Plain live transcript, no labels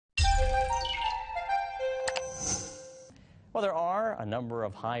Well, there are a number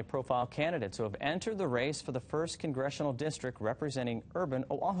of high-profile candidates who have entered the race for the 1st Congressional District representing urban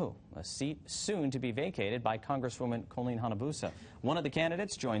Oahu, a seat soon to be vacated by Congresswoman Colleen Hanabusa. One of the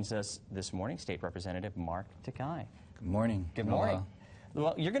candidates joins us this morning, State Representative Mark Takai. Good morning. Good morning.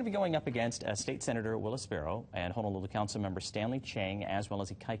 Well, you're going to be going up against State Senator Willis Barrow and Honolulu Councilmember Stanley Chang, as well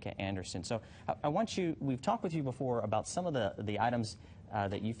as Ikaika Anderson. So I want you, we've talked with you before about some of the items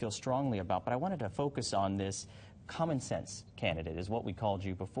that you feel strongly about, but I wanted to focus on this common sense candidate, is what we called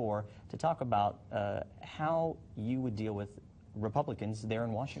you before, to talk about how you would deal with Republicans there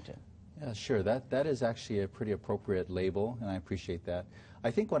in Washington. Yeah, sure. That is actually a pretty appropriate label, and I appreciate that.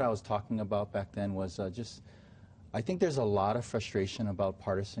 I think what I was talking about back then was I think there's a lot of frustration about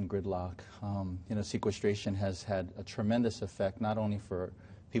partisan gridlock. You know, sequestration has had a tremendous effect, not only for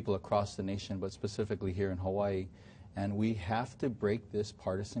people across the nation, but specifically here in Hawaii. And we have to break this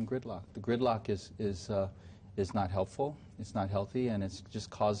partisan gridlock. The gridlock is not helpful, it's not healthy, and it's just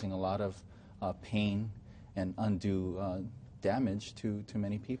causing a lot of pain and undue damage to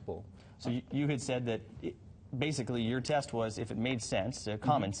many people. So you had said that basically your test was if it made sense,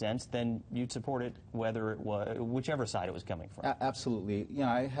 common sense, then you'd support it whether it was, whichever side it was coming from. Absolutely. You know,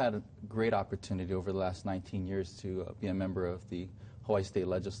 I had a great opportunity over the last 19 years to be a member of the Hawaii State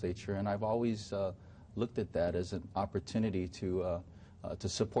Legislature, and I've always looked at that as an opportunity to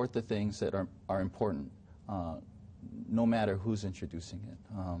support the things that are important, no matter who's introducing it.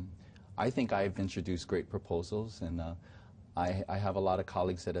 I think I've introduced great proposals, and I have a lot of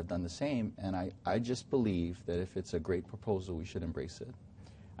colleagues that have done the same, and I just believe that if it's a great proposal, we should embrace it.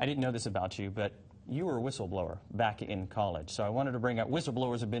 I didn't know this about you, but you were a whistleblower back in college, so I wanted to bring up,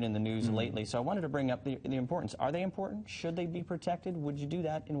 whistleblowers have been in the news lately, so I wanted to bring up the importance. Are they important? Should they be protected? Would you do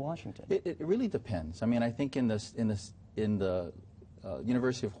that in Washington? It really depends. I mean, I think in the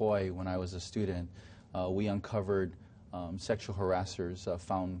University of Hawaii, when I was a student, we uncovered sexual harassers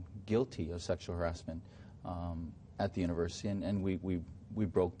found guilty of sexual harassment at the university, and we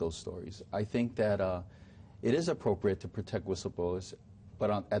broke those stories. I think that it is appropriate to protect whistleblowers,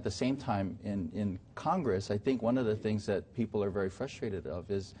 but at the same time, in Congress, I think one of the things that people are very frustrated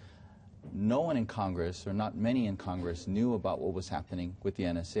of is no one in Congress, or not many in Congress, knew about what was happening with the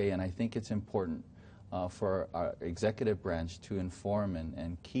NSA, and I think it's important for our executive branch to inform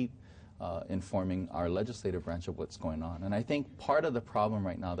and keep informing our legislative branch of what's going on. And I think part of the problem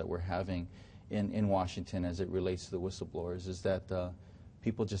right now that we're having in Washington as it relates to the whistleblowers is that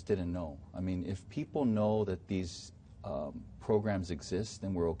people just didn't know. I mean, if people know that these programs exist,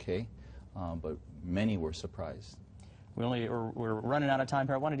 then we're okay, but many were surprised. We're running out of time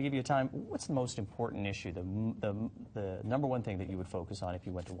here. I wanted to give you time. What's the most important issue, the number one thing that you would focus on if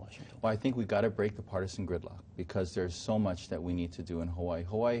you went to Washington? Well, I think we've got to break the partisan gridlock, because there's so much that we need to do in Hawaii.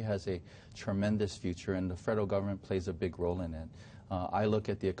 Hawaii has a tremendous future, and the federal government plays a big role in it. I look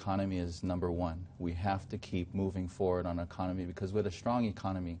at the economy as number one. We have to keep moving forward on economy, because with a strong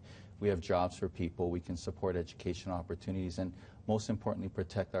economy, we have jobs for people, we can support educational opportunities, and most importantly,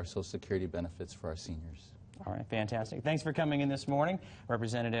 protect our Social Security benefits for our seniors. All right, fantastic. Thanks for coming in this morning.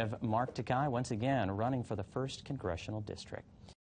 Representative Mark Takai, once again, running for the 1st Congressional District.